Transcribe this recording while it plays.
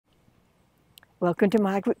Welcome to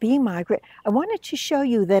Margaret Being Margaret. I wanted to show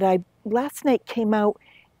you that I last night came out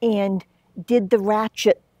and did the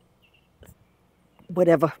ratchet,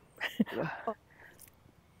 whatever,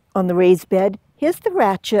 on the raised bed. Here's the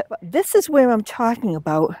ratchet. This is where I'm talking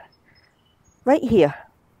about, right here,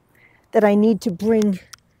 that I need to bring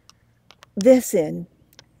this in.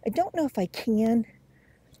 I don't know if I can.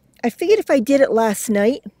 I figured if I did it last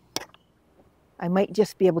night, I might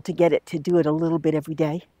just be able to get it to do it a little bit every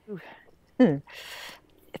day.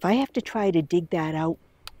 If I have to try to dig that out,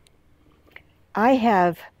 I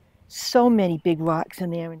have so many big rocks in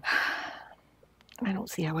there, and I don't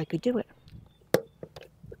see how I could do it.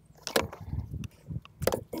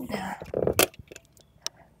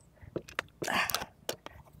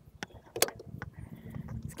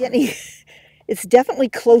 It's definitely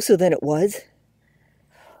closer than it was.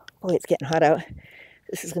 Boy, it's getting hot out.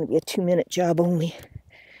 This is going to be a 2-minute job only.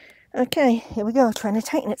 Okay, here we go, trying to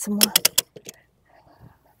tighten it some more.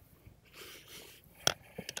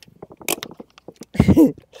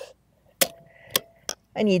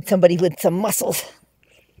 I need somebody with some muscles.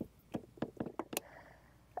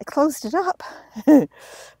 I closed it up. I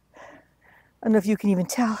don't know if you can even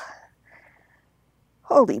tell.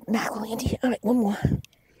 Holy mackerel, Andy. All right, one more.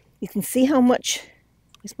 You can see how much,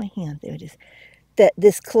 where's my hand? There it is. That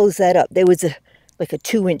this closed that up. There was like a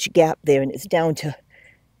 2-inch gap there, and it's down to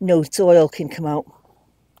no soil can come out.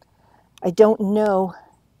 I don't know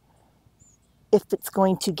if it's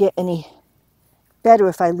going to get any better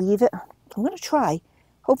if I leave it. I'm going to try.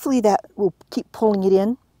 Hopefully that will keep pulling it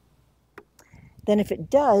in. Then if it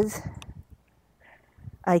does,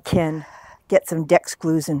 I can get some deck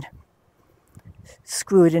screws and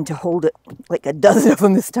screw it in to hold it, like a dozen of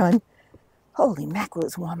them this time. Holy mackerel,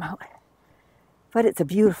 it's warm out. But it's a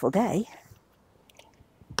beautiful day.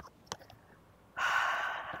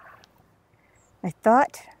 I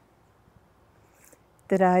thought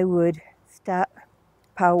that I would start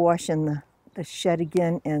power washing the shed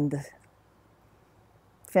again and the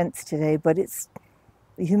fence today, but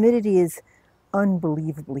the humidity is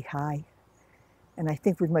unbelievably high. And I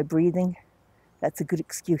think with my breathing, that's a good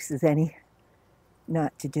excuse as any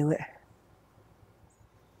not to do it.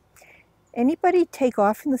 Anybody take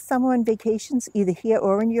off in the summer on vacations, either here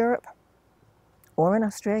or in Europe, or in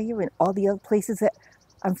Australia, and all the other places that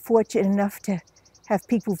I'm fortunate enough to have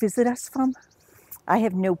people visit us from? I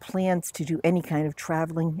have no plans to do any kind of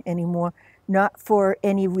traveling anymore, not for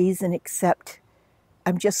any reason except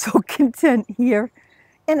I'm just so content here.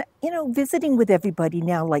 And, you know, visiting with everybody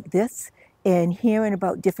now like this and hearing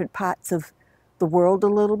about different parts of the world a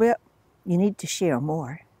little bit, you need to share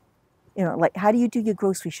more. You know, like, how do you do your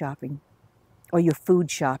grocery shopping or your food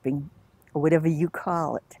shopping or whatever you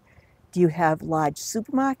call it? Do you have large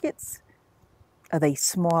supermarkets? Are they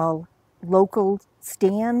small local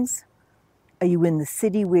stands? Are you in the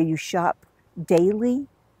city where you shop daily?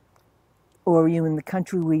 Or are you in the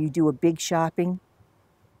country where you do a big shopping?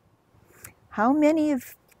 How many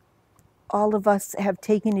of all of us have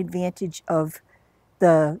taken advantage of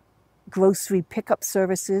the grocery pickup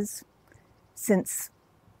services since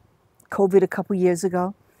COVID a couple years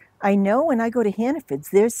ago? I know when I go to Hannaford's,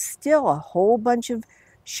 there's still a whole bunch of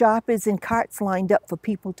shoppers and carts lined up for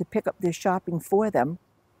people to pick up their shopping for them.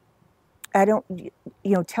 I don't, you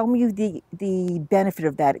know, tell me the benefit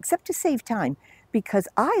of that, except to save time, because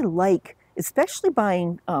I like, especially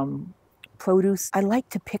buying produce, I like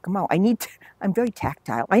to pick them out. I'm very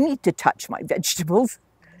tactile. I need to touch my vegetables.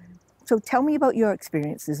 So tell me about your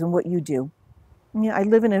experiences and what you do. You know, I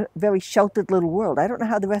live in a very sheltered little world. I don't know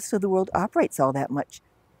how the rest of the world operates all that much.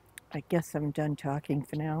 I guess I'm done talking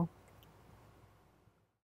for now.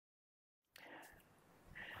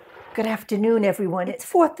 Good afternoon, everyone. It's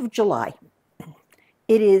 4th of July.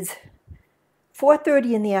 It is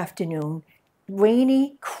 4:30 in the afternoon,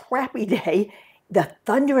 rainy, crappy day, the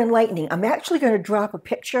thunder and lightning. I'm actually going to drop a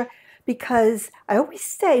picture because I always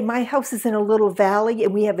say my house is in a little valley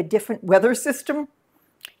and we have a different weather system.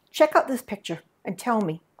 Check out this picture and tell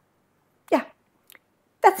me. Yeah,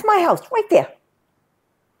 that's my house right there.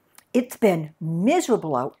 It's been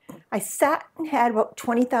miserable out. I sat and had about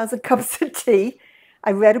 20,000 cups of tea.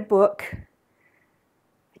 I read a book.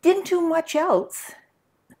 I didn't do much else.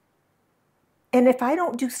 And if I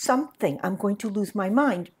don't do something, I'm going to lose my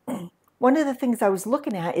mind. One of the things I was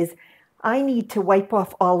looking at is I need to wipe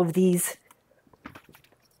off all of these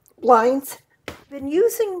blinds. I've been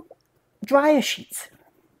using dryer sheets.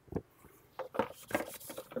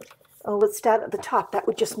 Oh, let's start at the top. That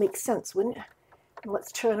would just make sense, wouldn't it? And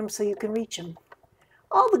let's turn them so you can reach them.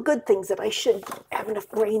 All the good things that I should have enough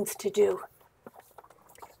brains to do.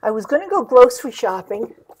 I was going to go grocery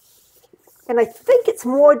shopping, And I think it's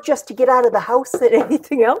more just to get out of the house than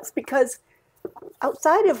anything else, because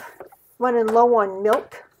outside of running low on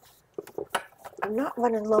milk, I'm not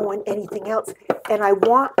running low on anything else. And I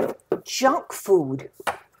want junk food.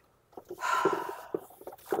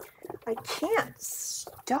 I can't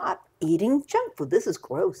stop eating junk food. This is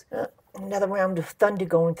gross. Another round of thunder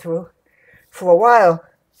going through. For a while,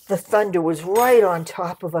 the thunder was right on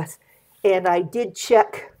top of us. And I did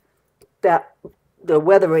check the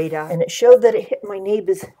weather radar, and it showed that it hit my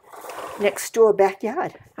neighbor's next door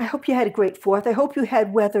backyard. I hope you had a great 4th. I hope you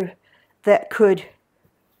had weather that could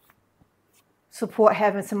support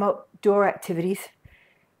having some outdoor activities.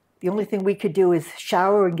 The only thing we could do is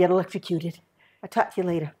shower and get electrocuted. I'll talk to you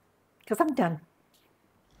later, because I'm done.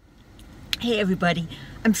 Hey everybody,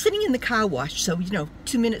 I'm sitting in the car wash, so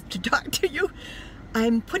 2 minutes to talk to you.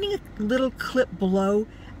 I'm putting a little clip below.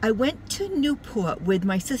 I went to Newport with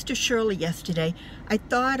my sister Shirley yesterday. I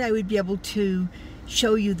thought I would be able to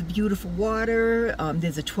show you the beautiful water.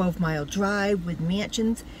 There's a 12-mile drive with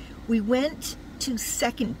mansions. We went to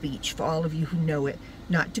Second Beach, for all of you who know it.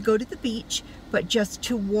 Not to go to the beach, but just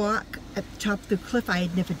to walk at the top of the cliff. I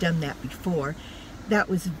had never done that before. That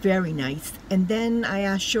was very nice. And then I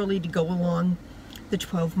asked Shirley to go along the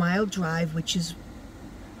 12-mile drive, which is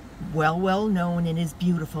well known and is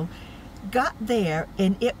beautiful. Got there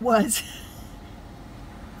and it was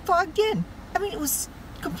fogged in. I mean, it was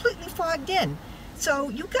completely fogged in. So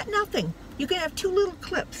you got nothing. You can have 2 little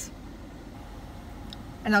clips.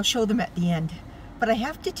 And I'll show them at the end. But I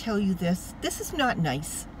have to tell you this is not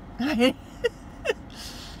nice.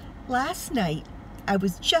 Last night, I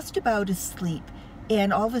was just about asleep,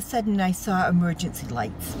 and all of a sudden I saw emergency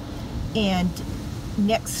lights. And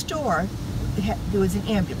next door, there was an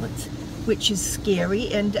ambulance, which is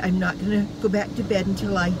scary, and I'm not going to go back to bed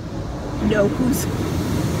until I know who's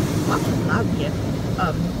awfully loud here,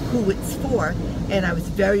 who it's for, and I was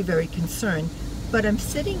very concerned. But I'm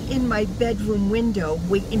sitting in my bedroom window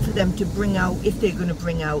waiting for them to bring out, if they're going to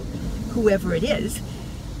bring out whoever it is,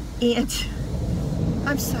 and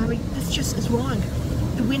I'm sorry, this just is wrong.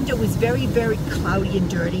 The window was very cloudy and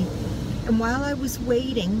dirty, and while I was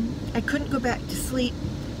waiting, I couldn't go back to sleep.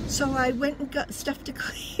 So I went and got stuff to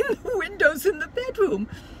clean the windows in the bedroom.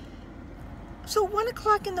 So 1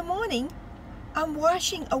 o'clock in the morning, I'm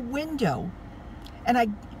washing a window. And I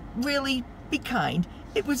really, be kind.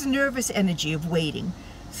 It was nervous energy of waiting.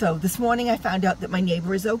 So this morning I found out that my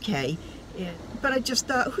neighbor is okay. But I just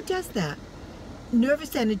thought, who does that?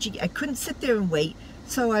 Nervous energy. I couldn't sit there and wait.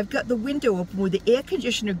 So I've got the window open with the air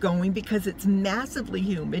conditioner going because it's massively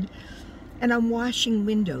humid. And I'm washing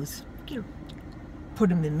windows.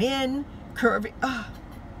 Putting them in, curving. Oh.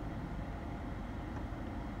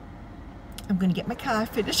 I'm going to get my car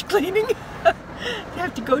finished cleaning. I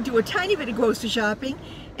have to go do a tiny bit of grocery shopping.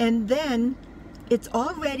 And then it's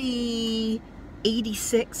already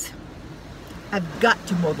 86. I've got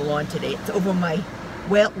to mow the lawn today. It's over my,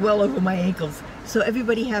 well over my ankles. So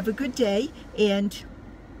everybody have a good day, and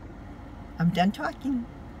I'm done talking.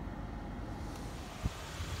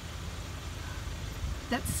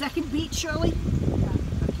 That's Second Beach, Shirley? Yeah.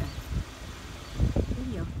 Okay.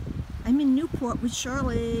 Video. I'm in Newport with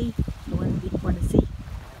Shirley. You want to see?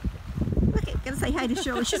 Okay, gotta say hi to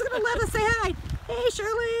Shirley. She's gonna let us say hi. Hey,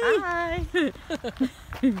 Shirley. Hi.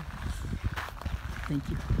 Thank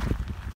you.